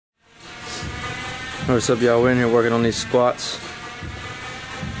What's up, y'all? We're in here working on these squats.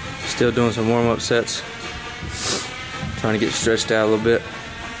 Still doing some warm-up sets. Trying to get stretched out a little bit.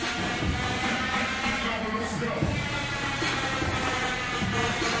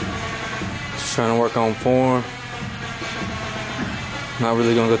 Just trying to work on form. Not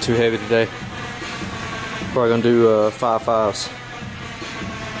really gonna go too heavy today. Probably gonna do 5 fives.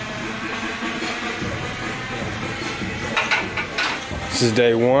 This is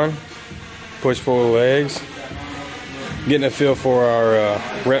day 1. Push-pull legs. Getting a feel for our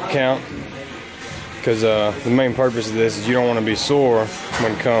rep count, because the main purpose of this is you don't want to be sore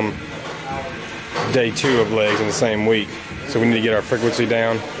when come day 2 of legs in the same week. So we need to get our frequency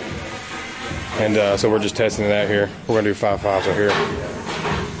down, and so we're just testing it out here. We're gonna do 5 fives right here.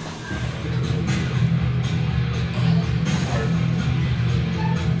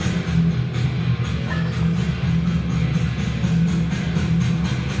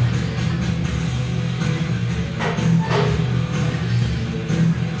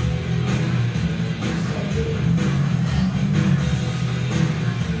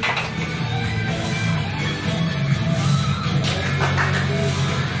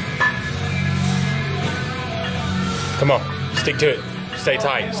 Come on, stick to it. Stay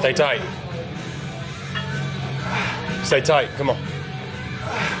tight, stay tight. Stay tight, come on.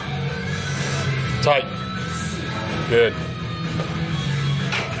 Tight. Good.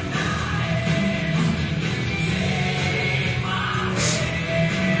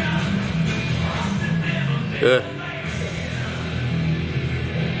 Good.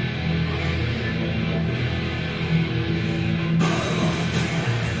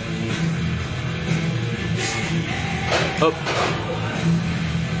 Up.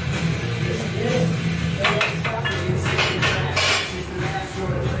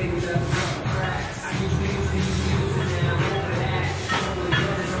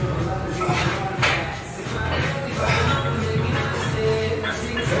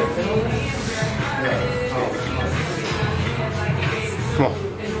 Come on.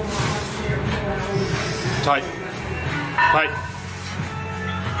 Tight. Tight.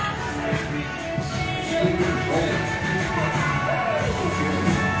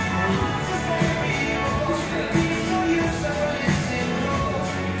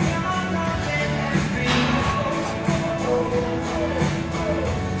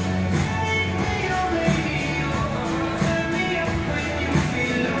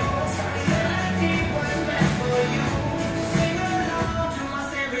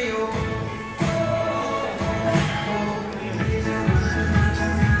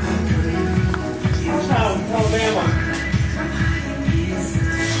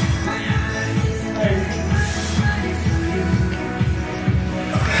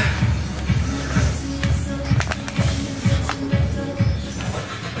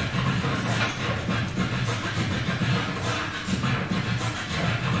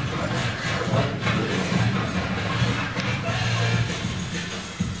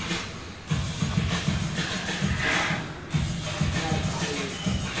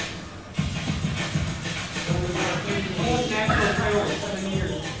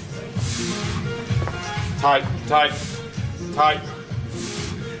 Tight, tight, tight.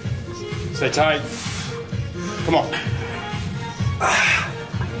 Stay tight. Come on.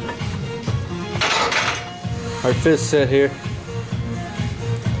 Our 5th set here.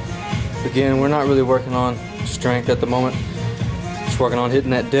 Again, we're not really working on strength at the moment. Just working on hitting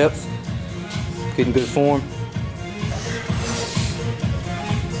that depth, getting good form.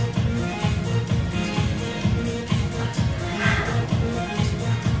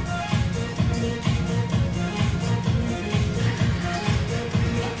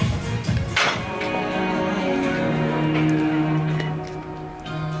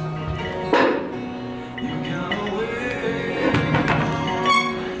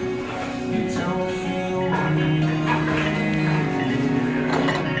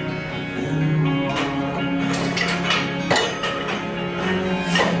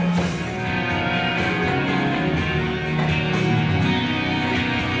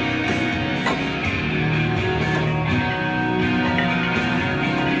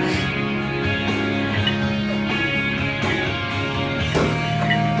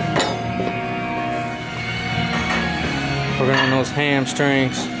 Working on those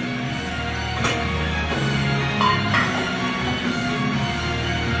hamstrings.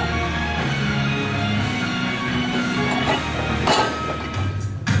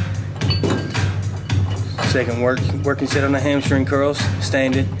 Second working set on the hamstring curls,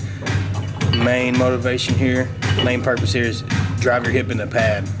 standing. Main motivation here, main purpose here is drive your hip in the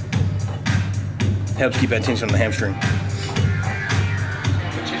pad. Helps keep that tension on the hamstring.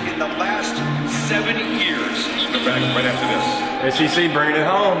 In the last 7 years. Go back right after this. SEC bringing it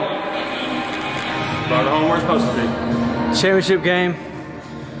home. Brought it home where it's supposed to be. Championship game.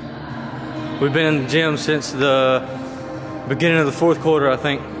 We've been in the gym since the beginning of the fourth quarter, I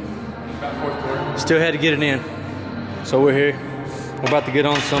think. About fourth quarter. Still had to get it in. So we're here. We're about to get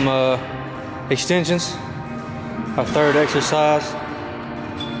on some extensions. Our third exercise.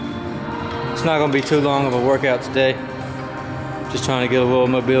 It's not gonna be too long of a workout today. Just trying to get a little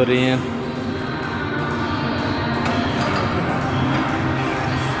mobility in.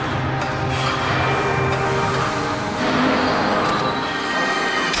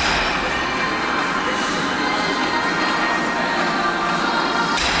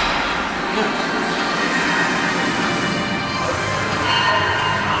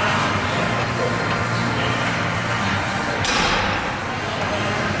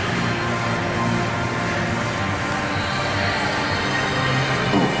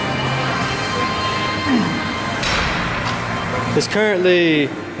 It's currently,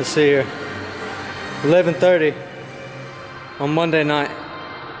 let's see here, 11:30 on Monday night.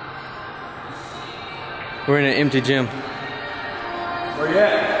 We're in an empty gym. Where you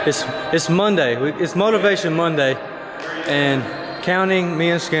at? It's Monday. It's Motivation Monday, and counting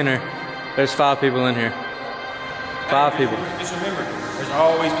me and Skinner, there's 5 people in here. 5 people. Just remember, there's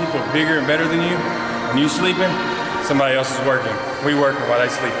always people bigger and better than you. When you sleeping, somebody else is working. We working while they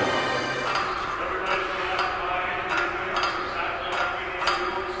sleeping.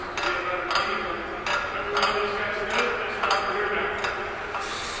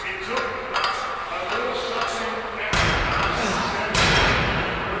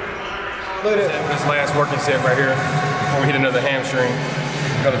 This last working set right here, before we hit another hamstring,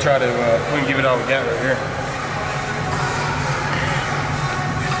 gotta try to, we can give it all we got right here.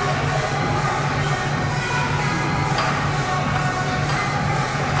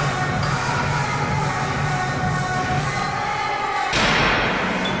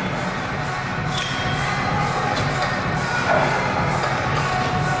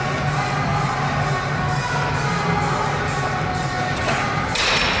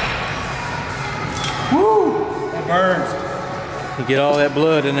 Burns. You get all that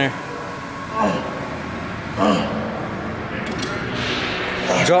blood in there.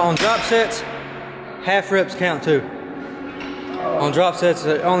 On drop sets, half reps count too. On drop sets,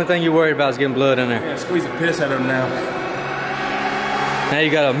 the only thing you're worried about is getting blood in there. Yeah, squeeze the piss out of them now. Now you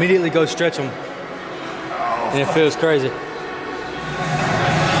gotta immediately go stretch them. And it feels crazy.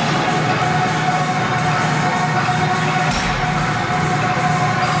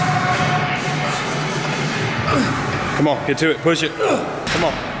 Come on, get to it, push it. Come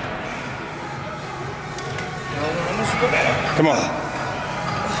on. Come on.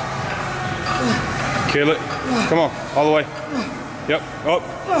 Kill it. Come on, all the way. Yep, up.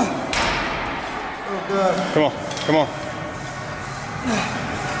 Come on, come on.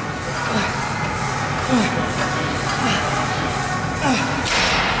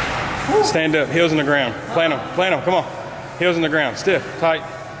 Stand up, heels in the ground. Plant them, come on. Heels in the ground, stiff, tight.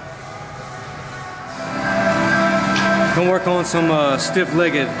 Gonna work on some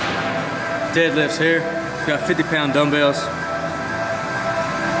stiff-legged deadlifts here. Got 50-pound dumbbells.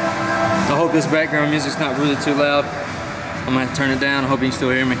 I hope this background music's not really too loud. I'm gonna have to turn it down. I hope you can still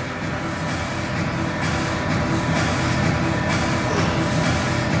hear me.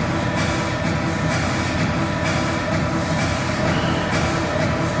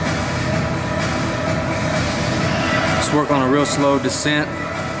 Just work on a real slow descent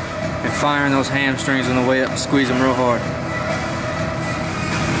and firing those hamstrings on the way up and squeeze them real hard.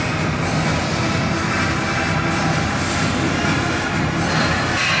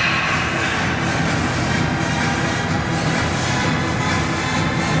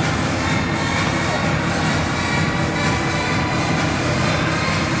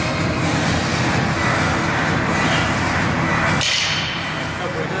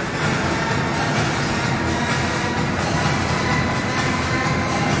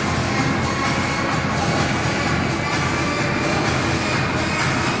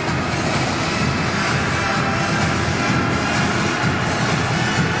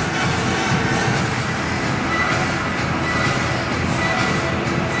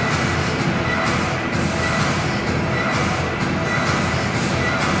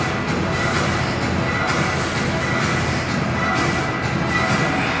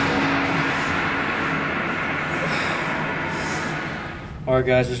 Alright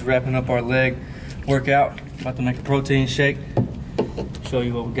guys, just wrapping up our leg workout. About to make a protein shake. Show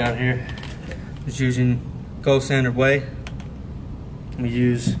you what we got here. Just using Gold Standard Whey. We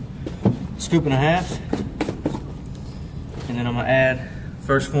use a scoop and a half. And then I'm gonna add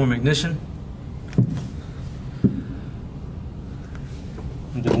First Form Ignition.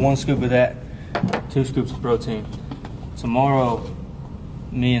 Do 1 scoop of that, 2 scoops of protein. Tomorrow,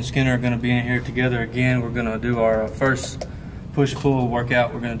 me and Skinner are going to be in here together again. We're going to do our first push-pull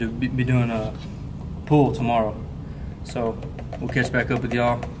workout. We're going to be doing a pull tomorrow. So we'll catch back up with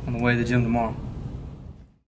y'all on the way to the gym tomorrow.